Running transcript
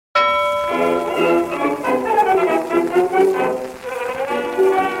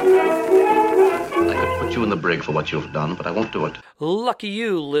You in the brig for what you've done, but I won't do it. Lucky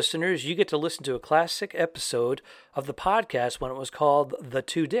you, listeners. You get to listen to a classic episode of the podcast when it was called The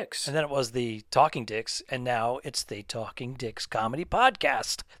Two Dicks. And then it was the Talking Dicks, and now it's the Talking Dicks Comedy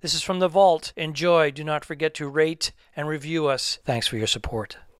Podcast. This is from the vault. Enjoy. Do not forget to rate and review us. Thanks for your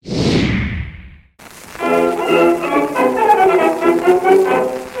support.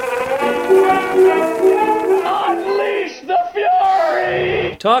 Unleash the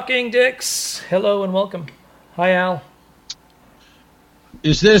fury! Talking Dicks. Hello and welcome. Hi, Al.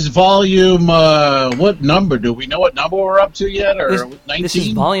 Is this volume, what number? Do we know what number we're up to yet? Or 19? This is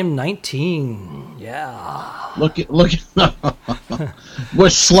volume 19. Yeah. Look at we're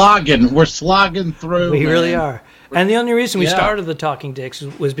slogging through. We really are. And the only reason we started the Talking Dicks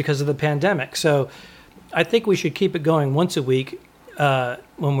was because of the pandemic. So I think we should keep it going once a week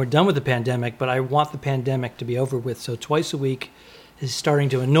when we're done with the pandemic, but I want the pandemic to be over with. So twice a week is starting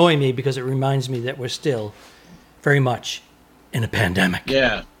to annoy me because it reminds me that we're still very much in a pandemic.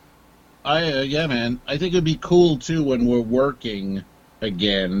 Yeah. Yeah, man. I think it'd be cool, too, when we're working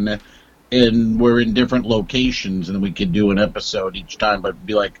again and we're in different locations and we could do an episode each time, but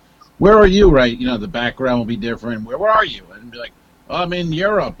be like, where are you, right? You know, the background will be different. Where are you? And be like, I'm in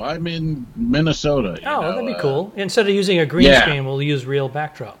Europe. I'm in Minnesota. That'd be cool. Instead of using a green screen, we'll use real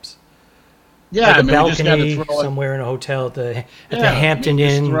backdrops. Yeah, like a balcony somewhere in a hotel at the Hampton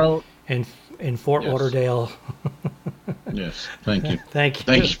Inn in Fort Lauderdale. Yes, thank you. Thank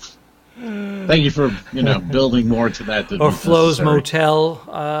you. Thank you for building more to that. Or Flo's Motel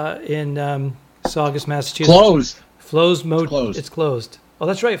in Saugus, Massachusetts. Closed. It's closed. Oh,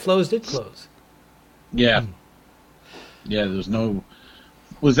 that's right. Flo's did close. Yeah. Yeah. There's no.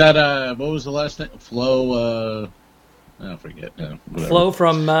 Was that what was the last name? Flo. I forget. Flo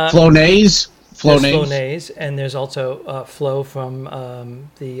from Flonase. Flonase, and there's also Flo from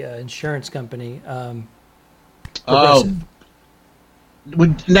the insurance company.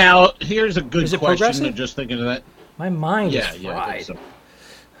 Now here's a good question. Progressive? Just thinking of that. My mind is fried. I think so.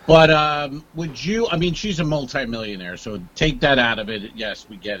 But would you? I mean, she's a multimillionaire, so take that out of it. Yes,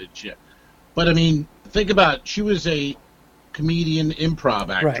 we get it. Shit. But I mean, think about she was a comedian,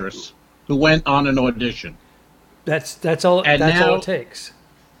 improv actress who went on an audition. That's all. And that's all it takes.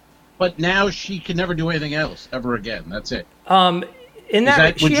 But now she can never do anything else ever again. That's it.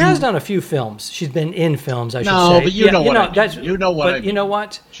 She has done a few films. She's been in films, I should say. No, but you know what I mean. You know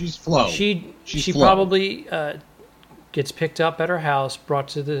what? She's Flo. She probably gets picked up at her house, brought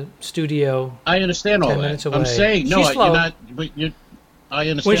to the studio. I understand all 10 that. minutes away. I'm saying she's Flo. You're not. But I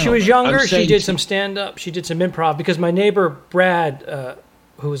understand. When she was younger, she did some stand-up. She did some improv because my neighbor Brad,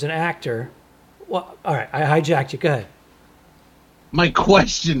 who was an actor. Well, all right, I hijacked you. Go ahead. My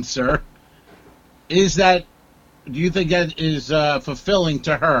question, sir, is that do you think that is fulfilling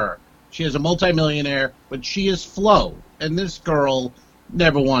to her? She is a multimillionaire, but she is Flo, and this girl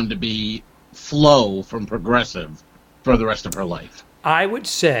never wanted to be Flo from Progressive for the rest of her life. I would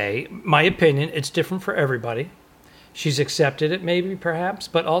say, my opinion, it's different for everybody. She's accepted it, maybe, perhaps,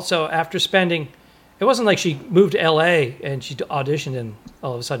 but also after spending, it wasn't like she moved to L.A. and she auditioned and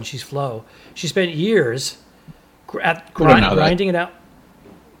all of a sudden she's Flo. She spent years grinding it out.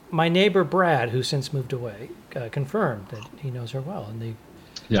 My neighbor Brad, who since moved away, confirmed that he knows her well, and I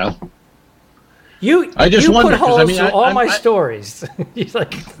just you wonder, put holes through all my stories. He's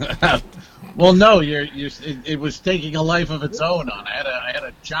like, well, no, it was taking a life of its own. I had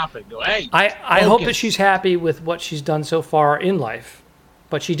to chop it. Go, hey. I hope that she's happy with what she's done so far in life,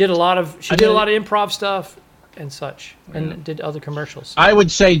 but she did a lot of improv stuff and such, and did other commercials. I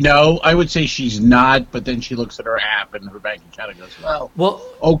would say no. I would say she's not, but then she looks at her app and her bank account and goes, well,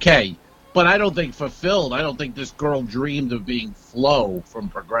 okay. But I don't think fulfilled. I don't think this girl dreamed of being Flo from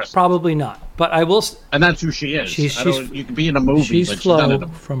Progressive. Probably not. But I will. And that's who she is. You can be in a movie, she's but Flo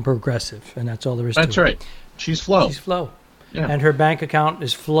from Progressive, and that's all there is to it. That's right. She's Flo. She's Flo. Yeah. And her bank account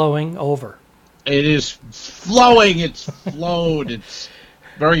is flowing over. It is flowing. It's flowed. It's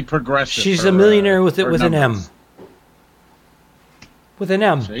very progressive. She's a millionaire with an M. With an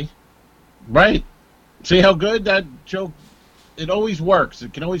M. See? Right. See how good that joke, it always works.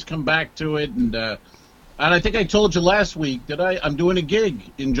 It can always come back to it. And I think I told you last week that I'm doing a gig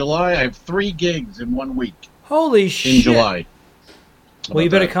in July. I have 3 gigs in 1 week. Holy shit. In July. Well,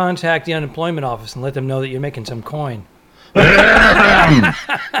 you better contact the unemployment office and let them know that you're making some coin.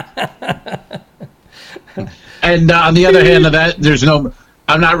 And on the other hand of that,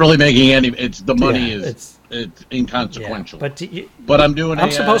 I'm not really making any. The money is inconsequential. Yeah, but I'm doing.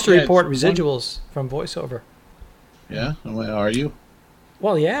 I'm supposed to report residuals from voiceover. Yeah, are you?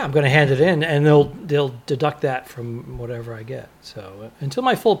 Well, yeah, I'm going to hand it in, and they'll deduct that from whatever I get. So until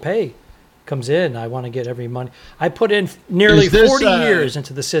my full pay comes in, I want to get every money. I put in nearly 40 years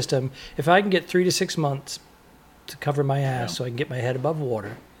into the system. If I can get 3 to 6 months to cover my ass so I can get my head above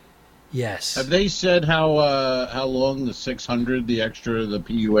water, yes. Have they said how long the 600, the extra, the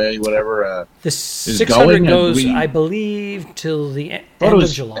PUA, whatever, the 600 goes, I believe, till the end of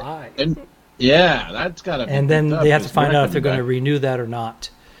July. Yeah, that's got to be. And then they have to find out if they're going to renew that or not.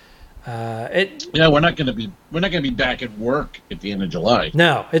 We're not going to be back at work at the end of July.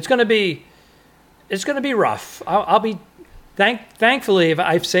 No, it's going to be rough. I'll be thankfully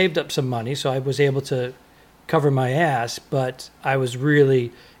I've saved up some money, so I was able to cover my ass. But I was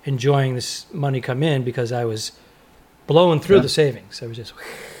really enjoying this money come in because I was blowing through the savings. I was just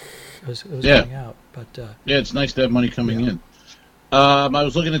it was going out. But it's nice to have money coming in. I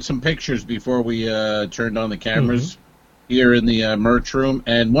was looking at some pictures before we turned on the cameras here in the merch room,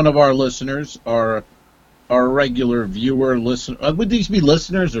 and one of our listeners, our regular viewer, listener, would these be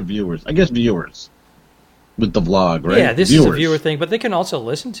listeners or viewers? I guess viewers with the vlog, right? Yeah, this is a viewer thing, but they can also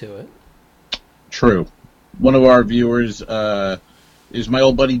listen to it. True. One of our viewers is my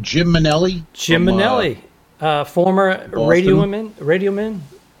old buddy Jim Manelli. Jim Manelli, former radioman.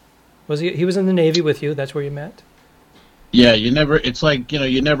 Was he? He was in the Navy with you. That's where you met. Yeah, it's like,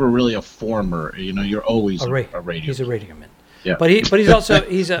 you're never really a former, you're always a radio. He's a radioman. Yeah. But he's also,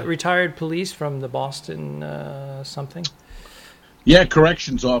 he's a retired police from the Boston something. Yeah,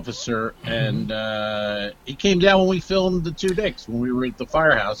 corrections officer. And he came down when we filmed the Two Dicks, when we were at the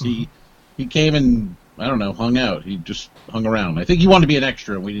firehouse. He came and, I don't know, hung out. He just hung around. I think he wanted to be an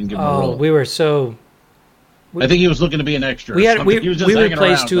extra and we didn't give him a role. We were so... I think he was looking to be an extra. We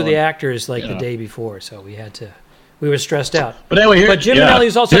replaced two of the actors the day before, so we had to... We were stressed out. But anyway, But Jim Manelli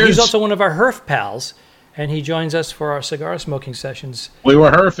is also one of our HERF pals, and he joins us for our cigar smoking sessions. We were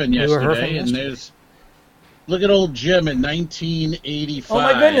herfing yesterday, and there's... Look at old Jim in 1985. Oh,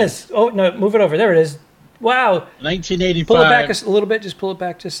 my goodness. Oh, no, move it over. There it is. Wow. 1985. Pull it back a little bit. Just pull it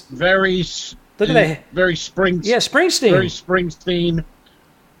back. Just Very... Look at that. Very Springsteen. Yeah, Springsteen. Very Springsteen.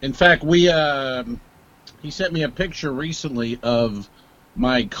 In fact, he sent me a picture recently of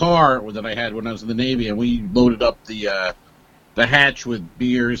my car that I had when I was in the Navy, and we loaded up the hatch with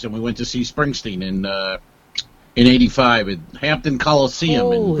beers, and we went to see Springsteen in '85 at Hampton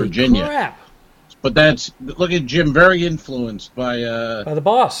Coliseum in Virginia. Crap. But look at Jim, very influenced by the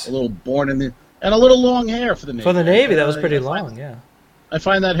boss. A little born in the and a little long hair for the Navy. For the Navy, that was pretty long. Yeah. I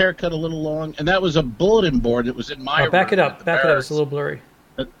find that haircut a little long, and that was a bulletin board that was in my room. Back it up. It's a little blurry.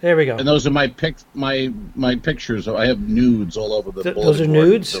 There we go. And those are my pictures. I have nudes all over the board. Those are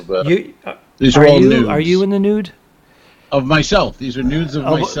nudes? These are all nudes. Are you in the nude? Of myself. These are nudes of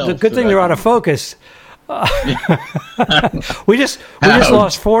myself. The good thing they're out of focus. We just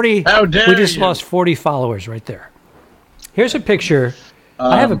lost 40. How dare we just lost 40 followers right there. Here's a picture.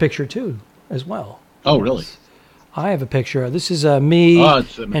 I have a picture too, as well. Oh, really? I have a picture. This is me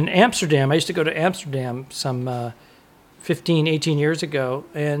in Amsterdam. I used to go to Amsterdam some 15, 18 years ago,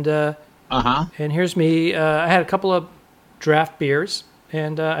 and and here's me. I had a couple of draft beers,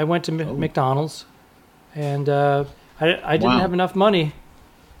 and I went to McDonald's, and I didn't have enough money.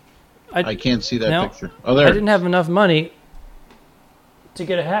 I can't see that picture. Oh, there. I didn't have enough money to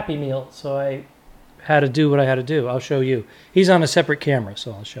get a Happy Meal, so I had to do what I had to do. I'll show you. He's on a separate camera,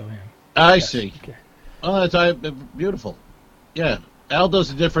 so I'll show him. I see. Okay. Oh, that's beautiful. Yeah. Aldo's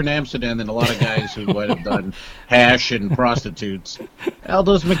a different Amsterdam than a lot of guys who might have done hash and prostitutes.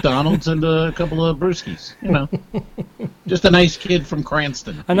 Aldo's McDonald's and a couple of brewskis, Just a nice kid from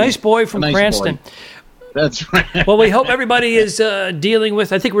Cranston. A nice boy from Cranston. Boy. That's right. Well, we hope everybody is dealing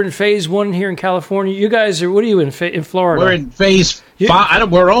with, I think we're in phase 1 here in California. You guys what are you in Florida? We're in phase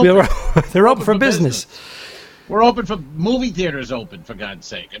 5. We're open. They're open for business. We're open for movie theaters open, for God's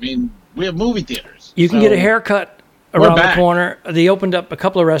sake. I mean, we have movie theaters. You can get a haircut around the corner. They opened up a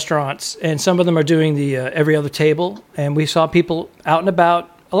couple of restaurants, and some of them are doing the every other table. And we saw people out and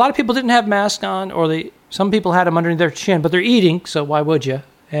about. A lot of people didn't have masks on, or some people had them underneath their chin, but they're eating, so why would you?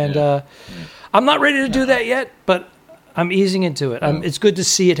 And I'm not ready to do that yet, but I'm easing into it. It's good to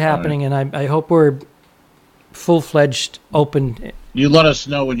see it happening, and I hope we're full-fledged, open. You let us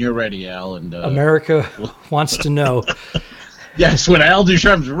know when you're ready, Al. And America wants to know. Yes, when Al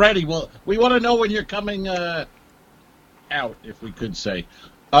Ducharme's ready. Well, we want to know when you're coming out, if we could say.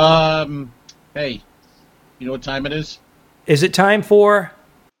 Hey, you know what time it is? Is it time for...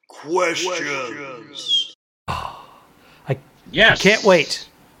 Questions. Yes. I can't wait.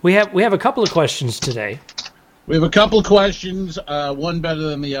 We have a couple of questions today. We have a couple of questions, one better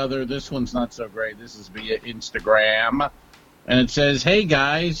than the other. This one's not so great. This is via Instagram. and it says, "Hey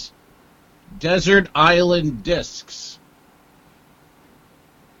guys, Desert Island Discs."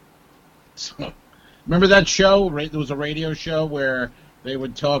 So, remember that show? There was a radio show where they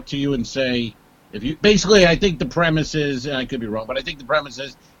would talk to you and say, if you basically, I think the premise is, and I could be wrong, but I think the premise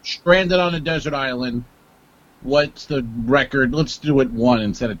is stranded on a desert island. What's the record? Let's do it 1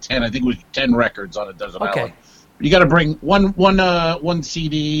 instead of 10. I think it was 10 records on a desert island. You got to bring one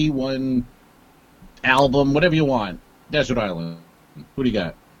CD, one album, whatever you want. Desert Island. Who do you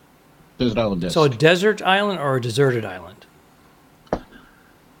got? Desert Island Disc. So a desert island or a deserted island?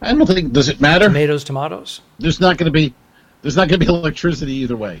 I don't think. Does it matter? Tomatoes. There's not going to be electricity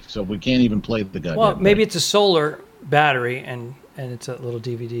either way, so we can't even play the goddamn. Well, maybe it's a solar battery and it's a little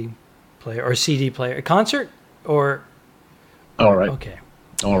DVD player or CD player. A concert or? All right. Okay.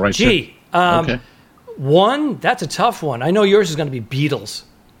 All right. Gee. Okay. One, that's a tough one. I know yours is going to be Beatles.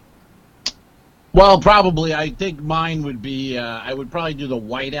 Well, probably. I think mine would be. I would probably do the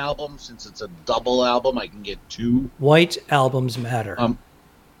White Album since it's a double album. I can get 2. White albums matter.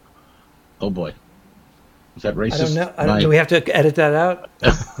 Oh boy, is that racist? I don't know. Do we have to edit that out?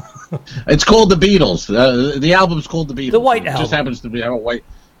 It's called the Beatles. The album's called the Beatles. The White It Album. just happens to be a white.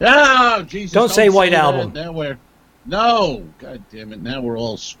 Oh, Jesus! Don't say White that. Album. Now no, God damn it! Now we're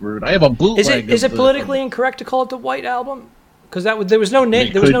all screwed. I have a bootleg. Is it politically incorrect to call it the White Album? Because there was no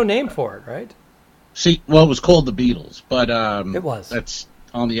name. There was no name for it, right? See, well, it was called the Beatles, but it was. That's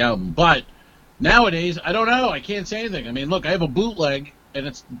on the album. But nowadays, I don't know. I can't say anything. I mean, look, I have a bootleg, and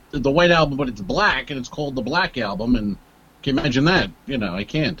it's the White Album, but it's black, and it's called the Black Album. And can you imagine that? You know, I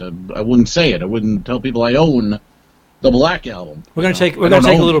can't. I wouldn't say it. I wouldn't tell people I own the Black Album. We're gonna take a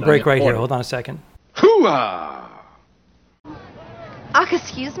little break right here. Hold on a second. Hoo-ah!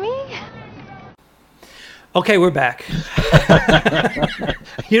 Excuse me? Okay, we're back. I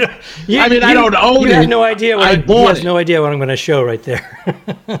don't own it. You have no idea. I bought he has it. no idea what I'm going to show right there.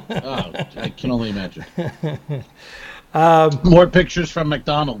 Oh, I can only imagine. More pictures from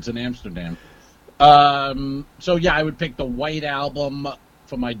McDonald's in Amsterdam. So yeah, I would pick the White Album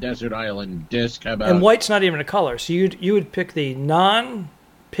for my Desert Island Disc. How about? And white's not even a color, so you would pick the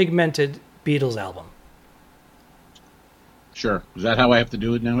non-pigmented Beatles album. Sure. Is that how I have to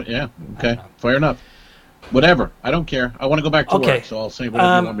do it now? Yeah. Okay. Fair enough. Whatever. I don't care. I want to go back to work, so I'll say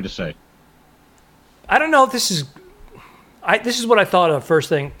whatever you want me to say. I don't know if this is... this is what I thought of first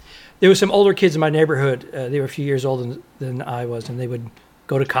thing. There were some older kids in my neighborhood. They were a few years older than I was, and they would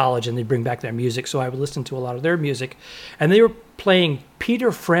go to college, and they'd bring back their music, so I would listen to a lot of their music. And they were playing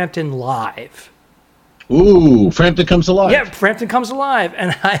Peter Frampton live. Ooh, Frampton Comes Alive. Yeah, Frampton Comes Alive,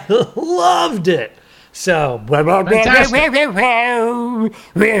 and I loved it. So...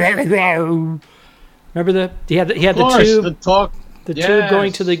 Remember he had the tube? The tube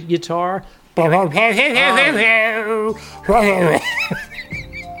going to the guitar.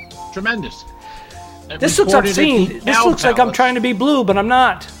 Tremendous. This looks obscene. This looks like I'm trying to be Blue, but I'm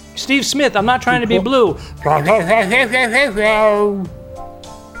not. Steve Smith, I'm not trying to be Blue.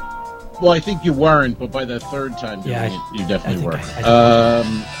 Well, I think you weren't, but by the third time doing it, you definitely were.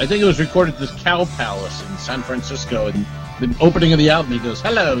 I think it was recorded at this Cow Palace in San Francisco, and the opening of the album, he goes,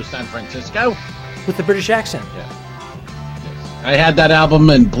 "Hello, San Francisco," with the British accent. Yeah. I had that album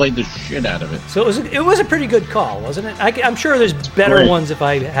and played the shit out of it. So it was a pretty good call, wasn't it? I'm sure there's better ones if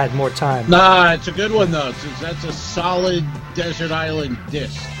I had more time. Nah, it's a good one, though. That's a solid Desert Island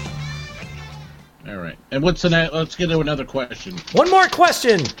disc. All right. And what's the next? Let's get to another question. One more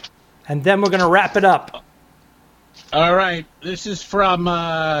question, and then we're going to wrap it up. All right. This is from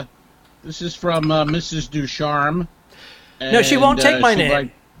Mrs. Ducharme. No, she won't take my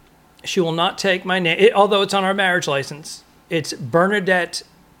name. She will not take my name, although it's on our marriage license. It's Bernadette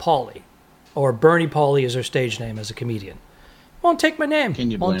Pauley, or Bernie Pauley is her stage name as a comedian. Won't take my name. Can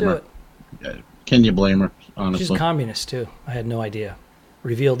you won't blame do her? it. Can you blame her? Honestly, she's a communist too. I had no idea.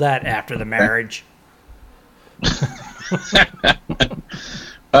 Revealed that after the marriage.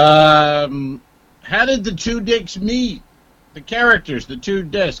 How did the two dicks meet? The characters, the two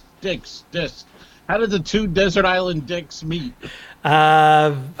dicks. How did the two Desert Island dicks meet?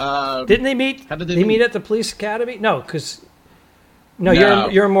 Didn't they meet? How did they meet at the police academy? No, because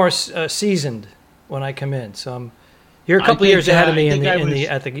you're more seasoned when I come in. So you're a couple years ahead of me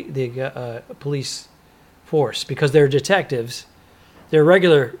at the police force because they're detectives. They're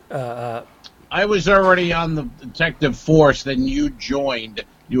regular. I was already on the detective force. Then you joined.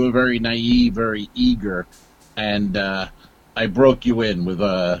 You were very naive, very eager, and I broke you in with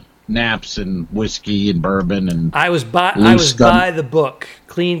naps and whiskey and bourbon and. I was by the book,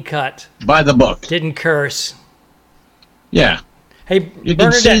 clean cut. By the book. Didn't curse. Yeah. Hey,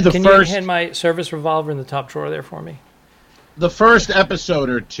 Bernadette, can you hand my service revolver in the top drawer there for me? the first episode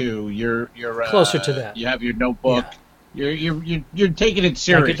or two, you're Closer to that. You have your notebook. Yeah. You're taking it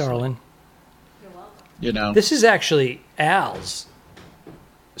seriously. Thank you, darling. You know, this is actually Al's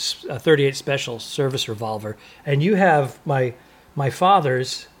 38 Special Service revolver, and you have my late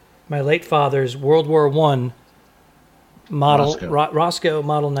father's World War I model Roscoe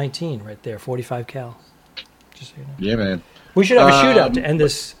Model 19 right there, 45 cal. Just so you know. Yeah, man. We should have a shootout to end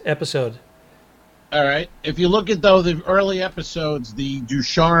this episode. All right. If you look at, though, the early episodes, the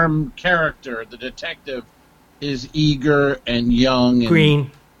Ducharme character, the detective, is eager and young and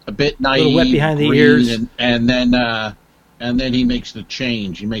green, a bit naive, a little wet behind the ears, and then he makes the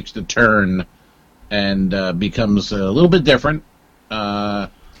change. He makes the turn and becomes a little bit different.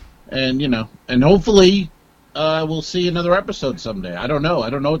 And hopefully we'll see another episode someday. I don't know. I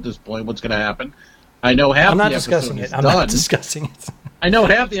don't know at this point what's going to happen. I know half the episode is done. I'm not discussing it. I know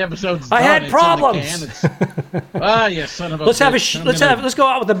half the episode's done. I had problems. You son of a let's bitch. Let's go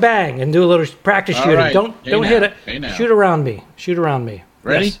out with a bang and do a little practice shooting. Right. Don't hit it. Hey now. Shoot around me. Shoot around me.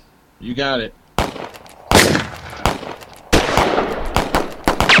 Ready? Yes. You got it.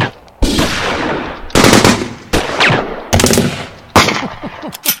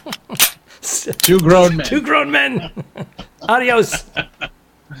 Two grown men. Two grown men. Adios.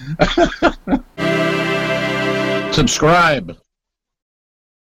 Subscribe.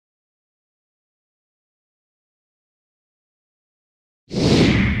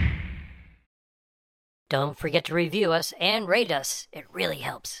 Don't forget to review us and rate us. It really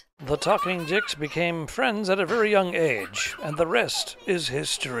helps. The Talking Dicks became friends at a very young age, and the rest is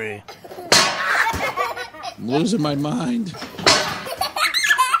history. I'm losing my mind.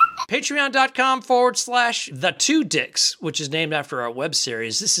 Patreon.com/The Two Dicks, which is named after our web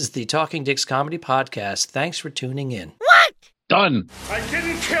series. This is the Talking Dicks Comedy Podcast. Thanks for tuning in. What? Done. I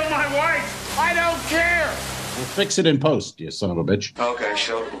didn't kill my wife. I don't care. We'll fix it in post, you son of a bitch. Okay,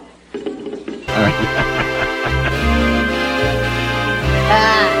 sure. All right.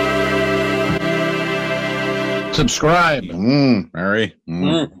 Subscribe. Mary.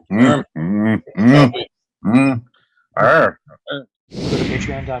 Go to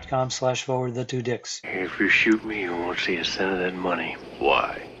patreon.com/The Two Dicks. If you shoot me, you won't see a cent of that money.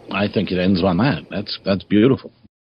 Why? I think it ends on that. That's beautiful.